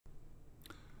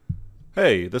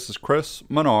Hey, this is Chris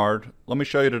Menard. Let me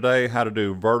show you today how to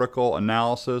do vertical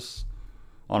analysis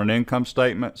on an income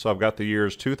statement. So I've got the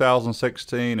years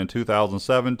 2016 and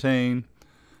 2017.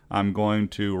 I'm going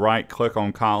to right click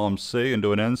on column C and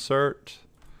do an insert.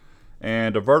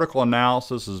 And a vertical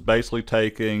analysis is basically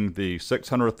taking the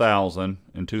 600,000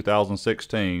 in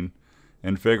 2016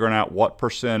 and figuring out what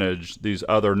percentage these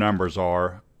other numbers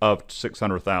are of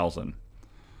 600,000.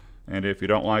 And if you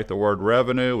don't like the word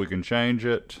revenue, we can change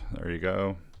it. There you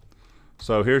go.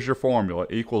 So here's your formula.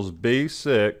 Equals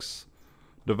B6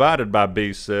 divided by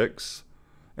B6.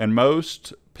 And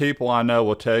most people I know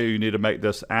will tell you need to make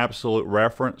this absolute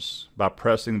reference by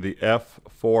pressing the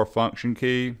F4 function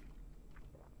key.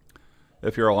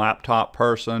 If you're a laptop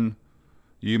person,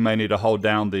 you may need to hold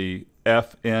down the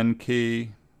FN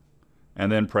key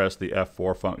and then press the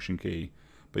F4 function key.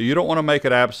 But you don't want to make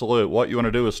it absolute. What you want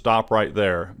to do is stop right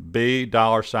there.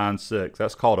 $6.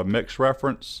 That's called a mixed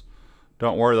reference.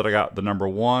 Don't worry that I got the number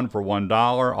 1 for $1.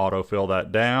 Autofill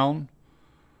that down.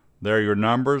 There are your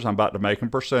numbers. I'm about to make them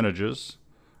percentages.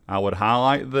 I would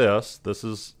highlight this. This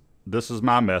is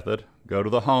my method. Go to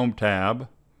the Home tab.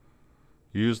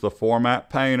 Use the Format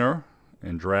Painter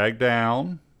and drag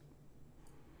down.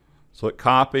 So it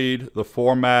copied the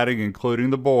formatting, including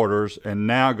the borders, and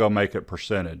now go make it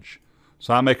percentage.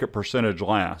 So I make it percentage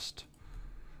last.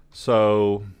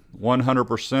 So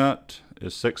 100%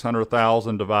 is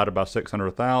 600,000 divided by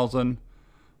 600,000.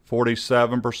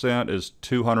 47% is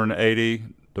 280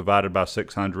 divided by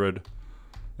 600.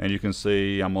 And you can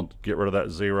see I'm going to get rid of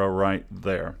that 0 right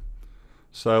there.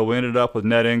 So we ended up with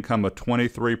net income of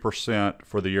 23%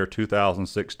 for the year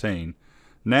 2016.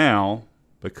 Now,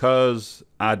 because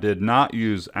I did not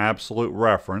use absolute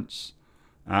reference,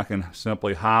 I can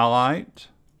simply highlight,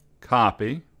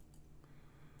 copy.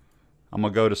 I'm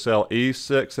going to go to cell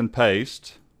E6 and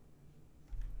paste.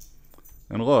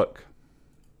 And look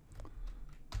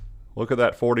at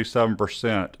that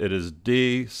 47%. It is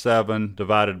D7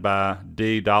 divided by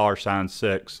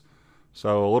 $6.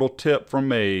 So a little tip from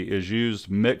me is use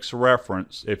mixed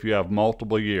reference if you have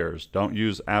multiple years. Don't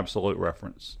use absolute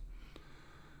reference.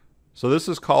 So this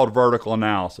is called vertical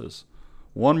analysis.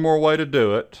 One more way to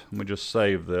do it, let me just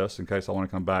save this in case I want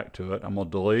to come back to it. I'm going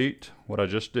to delete what I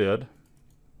just did.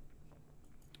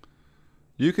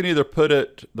 You can either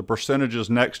put the percentages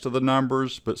next to the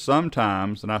numbers, but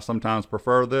sometimes, and I sometimes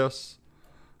prefer this,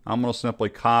 I'm going to simply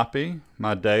copy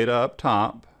my data up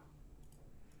top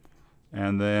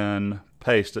and then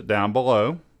paste it down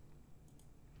below.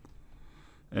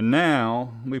 And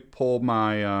now, let me pull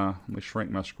my, let me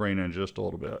shrink my screen in just a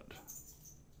little bit.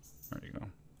 There you go.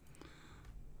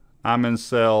 I'm in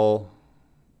cell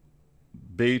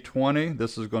B20.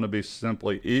 This is going to be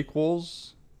simply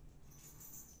equals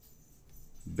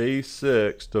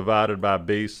B6 divided by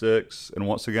B6. And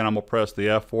once again, I'm going to press the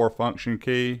F4 function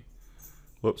key.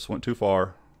 Whoops, went too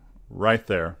far. Right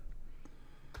there.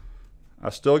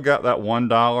 I still got that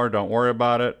 $1. Don't worry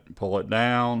about it. Pull it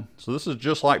down. So this is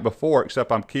just like before,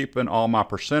 except I'm keeping all my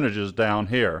percentages down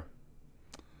here.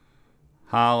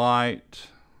 Highlight.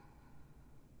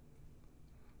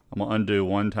 I'm going to undo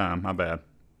one time. My bad.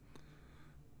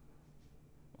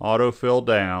 Autofill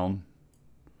down.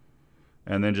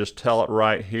 And then just tell it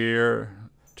right here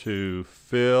to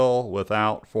fill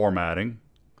without formatting.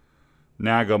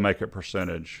 Now go make it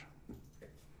percentage.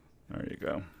 There you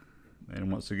go.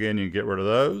 And once again, you can get rid of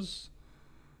those.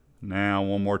 Now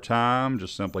one more time,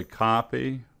 just simply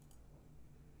copy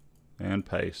and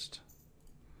paste.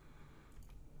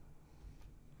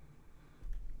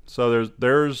 So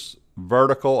there's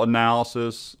vertical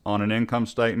analysis on an income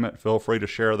statement. Feel free to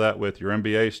share that with your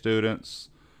MBA students,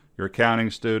 your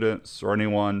accounting students, or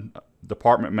anyone.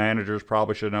 Department managers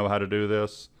probably should know how to do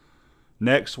this.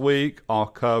 Next week, I'll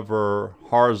cover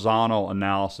horizontal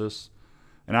analysis.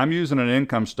 And I'm using an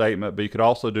income statement, but you could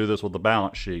also do this with a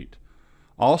balance sheet.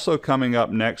 Also coming up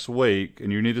next week,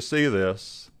 and you need to see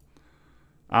this,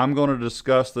 I'm going to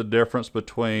discuss the difference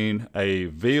between a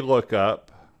VLOOKUP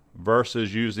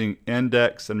versus using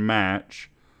index and match.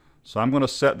 So I'm going to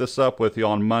set this up with you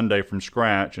on Monday from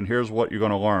scratch, and here's what you're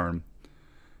going to learn.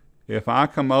 If I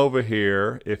come over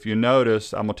here, if you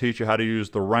notice, I'm going to teach you how to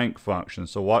use the rank function.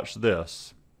 So watch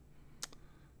this.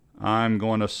 I'm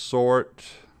going to sort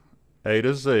A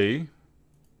to Z.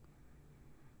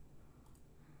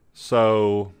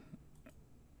 So,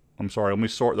 I'm sorry, let me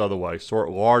sort the other way. Sort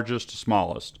largest to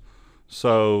smallest.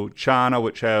 So China,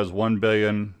 which has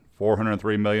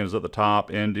 1,403,000,000 is at the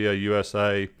top, India,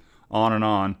 USA, on and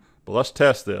on. But let's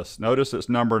test this. Notice it's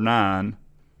number 9.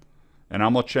 And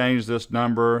I'm going to change this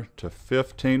number to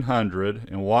 1,500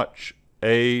 and watch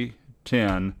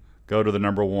A10 go to the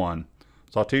number 1.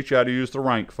 So I'll teach you how to use the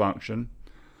rank function,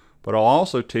 but I'll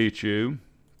also teach you,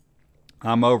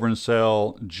 I'm over in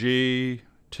cell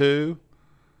G2.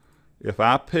 If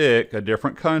I pick a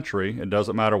different country, it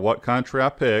doesn't matter what country I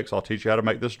pick, so I'll teach you how to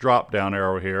make this drop down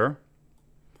arrow here.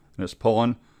 And it's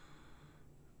pulling.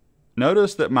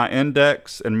 Notice that my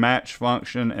index and match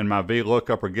function and my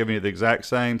VLOOKUP are giving you the exact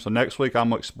same. So next week I'm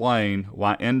going to explain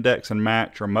why index and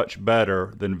match are much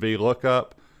better than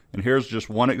VLOOKUP. And here's just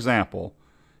one example.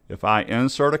 If I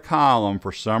insert a column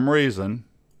for some reason,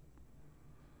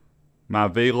 my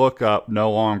VLOOKUP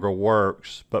no longer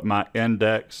works, but my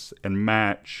index and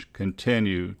match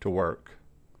continue to work.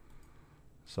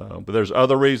 But there's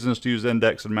other reasons to use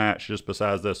index and match just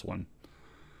besides this one.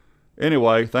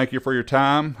 Anyway, thank you for your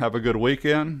time. Have a good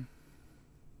weekend.